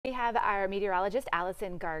have our meteorologist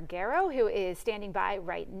Allison Gargaro, who is standing by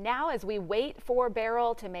right now as we wait for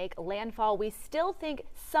Beryl to make landfall. We still think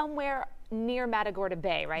somewhere near Matagorda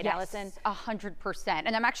Bay, right, yes, Allison? 100%.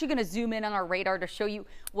 And I'm actually going to zoom in on our radar to show you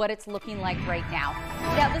what it's looking like right now.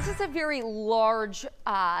 Now, this is a very large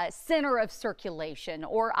center of circulation,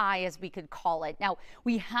 or eye as we could call it. Now,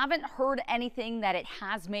 we haven't heard anything that it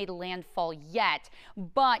has made landfall yet,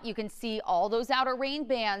 but you can see all those outer rain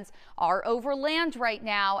bands are over land right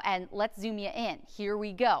now. And let's zoom you in. Here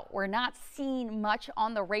we go. We're not seeing much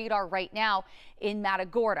on the radar right now in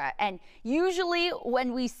Matagorda. And usually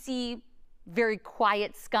when we see very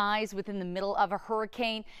quiet skies within the middle of a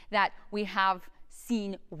hurricane, that we have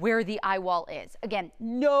seen where the eye wall is. Again,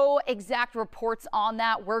 no exact reports on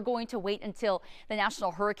that. We're going to wait until the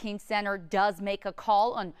National Hurricane Center does make a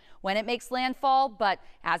call on when it makes landfall. But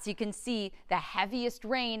as you can see, the heaviest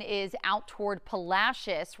rain is out toward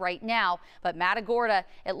Palacios right now. But Matagorda,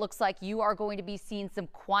 it looks like you are going to be seeing some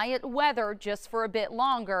quiet weather just for a bit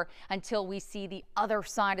longer until we see the other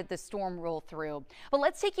side of the storm roll through. But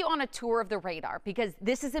let's take you on a tour of the radar, because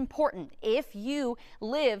this is important. If you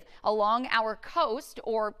live along our coast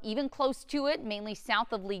or even close to it, mainly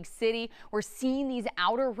south of League City, we're seeing these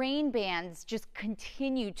outer rain bands just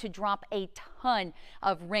continue to drop a ton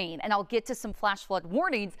of rain. And I'll get to some flash flood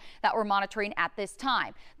warnings that we're monitoring at this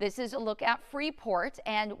time. This is a look at Freeport,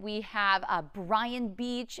 and we have Bryan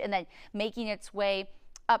Beach, and then making its way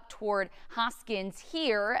up toward Hoskins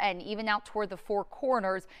here and even out toward the Four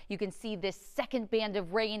Corners. You can see this second band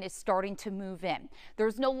of rain is starting to move in.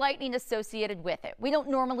 There's no lightning associated with it. We don't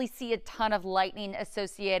normally see a ton of lightning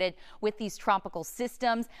associated with these tropical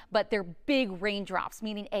systems, but they're big raindrops,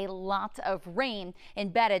 meaning a lot of rain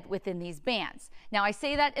embedded within these bands. Now, I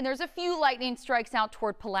say that, and there's a few lightning strikes out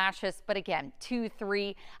toward Palacios, but again, 2,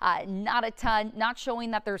 3, not a ton, not showing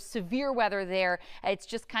that there's severe weather there. It's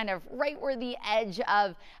just kind of right where the edge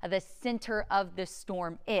of the center of the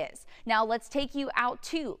storm is. Now let's take you out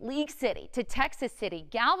to League City, to Texas City,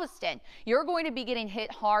 Galveston. You're going to be getting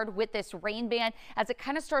hit hard with this rain band as it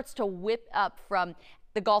kind of starts to whip up from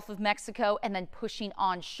the Gulf of Mexico and then pushing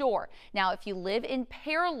onshore. Now, if you live in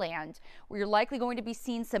Pearland, where you're likely going to be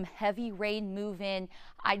seeing some heavy rain move in,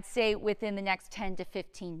 I'd say within the next 10 to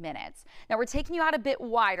 15 minutes. Now, we're taking you out a bit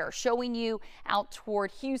wider, showing you out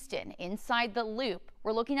toward Houston, inside the loop.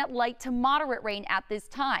 We're looking at light to moderate rain at this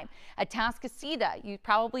time. At Atascocita, you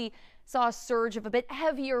probably saw a surge of a bit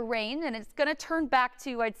heavier rain, and it's going to turn back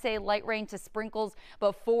to, I'd say, light rain to sprinkles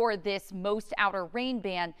before this most outer rain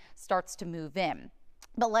band starts to move in.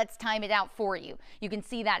 But let's time it out for you. You can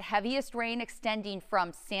see that heaviest rain extending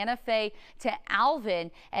from Santa Fe to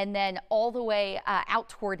Alvin and then all the way out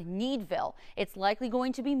toward Needville. It's likely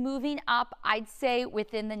going to be moving up, I'd say,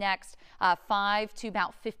 within the next 5 to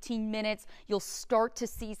about 15 minutes. You'll start to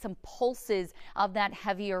see some pulses of that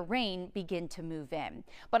heavier rain begin to move in.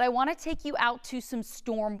 But I want to take you out to some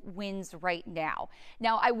storm winds right now.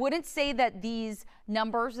 Now, I wouldn't say that these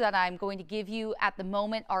numbers that I'm going to give you at the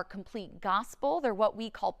moment are complete gospel. They're what we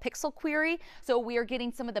call pixel query. So we are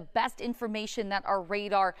getting some of the best information that our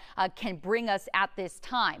radar can bring us at this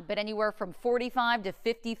time. But anywhere from 45 to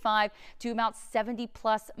 55 to about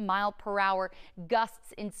 70+ mile per hour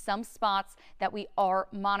gusts in some spots that we are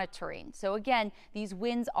monitoring. So again, these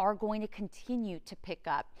winds are going to continue to pick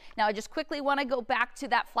up. Now, I just quickly want to go back to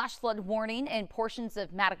that flash flood warning in portions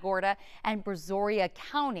of Matagorda and Brazoria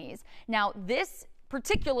counties. Now, this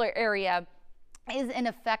particular area is in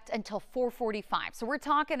effect until 4:45. So we're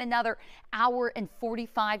talking another hour and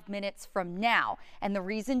 45 minutes from now. And the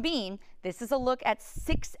reason being, this is a look at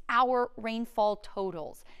 6-hour rainfall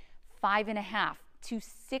totals, 5.5 to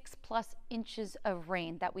 6+ inches of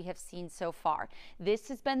rain that we have seen so far. This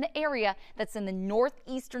has been the area that's in the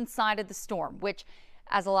northeastern side of the storm, which,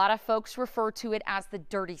 as a lot of folks refer to it as the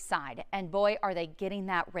dirty side. And boy, are they getting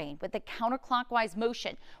that rain. With the counterclockwise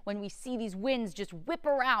motion, when we see these winds just whip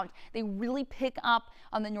around, they really pick up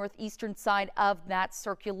on the northeastern side of that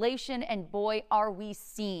circulation. And boy, are we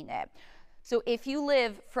seeing it. So if you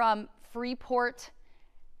live from Freeport,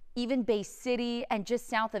 even Bay City, and just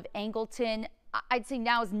south of Angleton, I'd say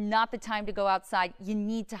now is not the time to go outside. You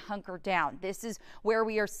need to hunker down. This is where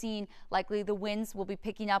we are seeing likely the winds will be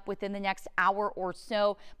picking up within the next hour or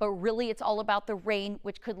so. But really, it's all about the rain,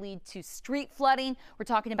 which could lead to street flooding. We're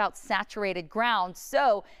talking about saturated ground.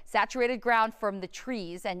 So saturated ground from the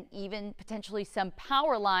trees and even potentially some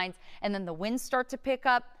power lines. And then the winds start to pick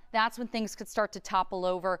up. That's when things could start to topple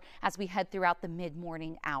over as we head throughout the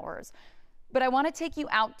mid-morning hours. But I want to take you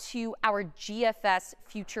out to our GFS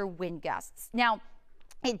future wind gusts. Now,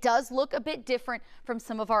 It does look a bit different from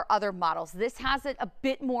some of our other models. This has it a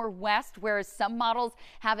bit more west, whereas some models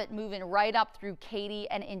have it moving right up through Katy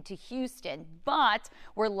and into Houston. But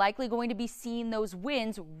we're likely going to be seeing those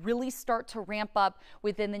winds really start to ramp up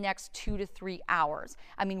within the next 2 to 3 hours.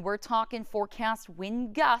 I mean, we're talking forecast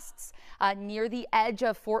wind gusts near the edge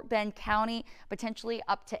of Fort Bend County, potentially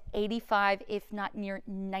up to 85, if not near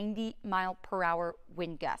 90-mile-per-hour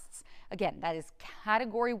wind gusts. Again, that is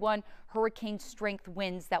Category 1 hurricane strength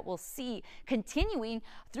winds that we'll see continuing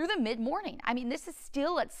through the mid-morning. I mean, this is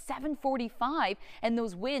still at 7:45, and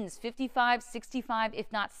those winds 55, 65,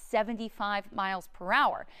 if not 75 miles per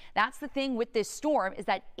hour. That's the thing with this storm, is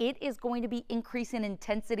that it is going to be increasing in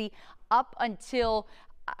intensity up until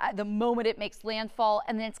the moment it makes landfall,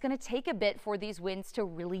 and then it's going to take a bit for these winds to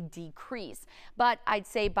really decrease. But I'd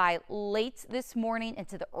say by late this morning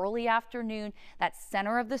into the early afternoon, that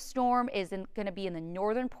center of the storm is going to be in the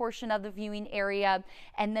northern portion of the viewing area,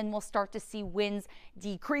 and then we'll start to see winds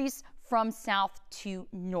decrease from south to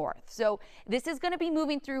north. So this is going to be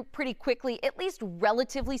moving through pretty quickly, at least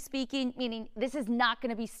relatively speaking, meaning this is not going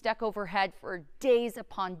to be stuck overhead for days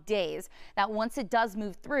upon days. That once it does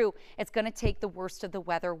move through, it's going to take the worst of the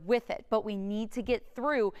weather with it. But we need to get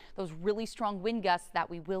through those really strong wind gusts that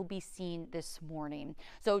we will be seeing this morning.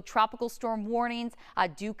 So tropical storm warnings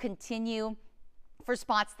do continue for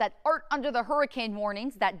spots that aren't under the hurricane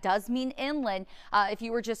warnings. That does mean inland. If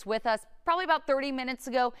you were just with us probably about 30 minutes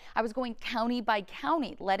ago, I was going county by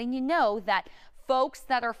county, letting you know that folks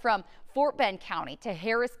that are from Fort Bend County to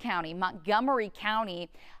Harris County, Montgomery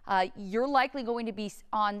County, you're likely going to be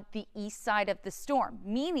on the east side of the storm,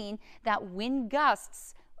 meaning that wind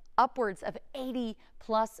gusts upwards of 80+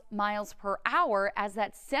 miles per hour as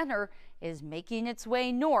that center is making its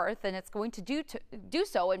way north, and it's going to do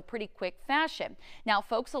so in pretty quick fashion. Now,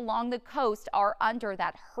 folks along the coast are under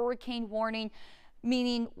that hurricane warning,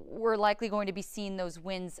 meaning we're likely going to be seeing those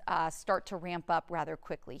winds start to ramp up rather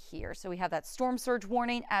quickly here. So we have that storm surge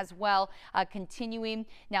warning as well continuing.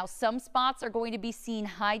 Now, some spots are going to be seeing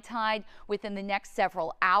high tide within the next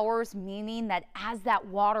several hours, meaning that as that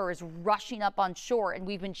water is rushing up on shore, and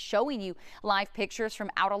we've been showing you live pictures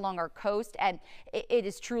from out along our coast, and it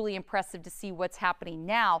is truly impressive to see what's happening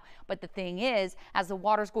now. But the thing is, as the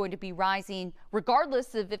water is going to be rising,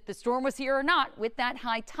 regardless of if the storm was here or not, with that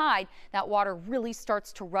high tide, that water really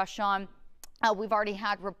starts to rush on. We've already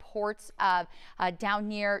had reports of down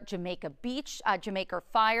near Jamaica Beach. Jamaica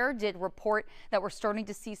Fire did report that we're starting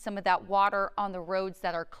to see some of that water on the roads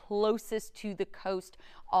that are closest to the coast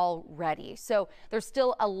already. So there's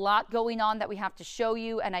still a lot going on that we have to show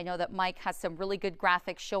you, and I know that Mike has some really good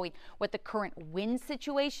graphics showing what the current wind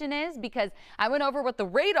situation is, because I went over what the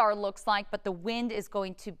radar looks like, but the wind is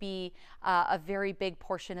going to be a very big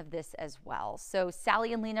portion of this as well. So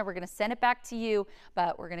Sally and Lena, we're going to send it back to you,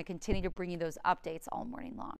 but we're going to continue to bring you those updates all morning long.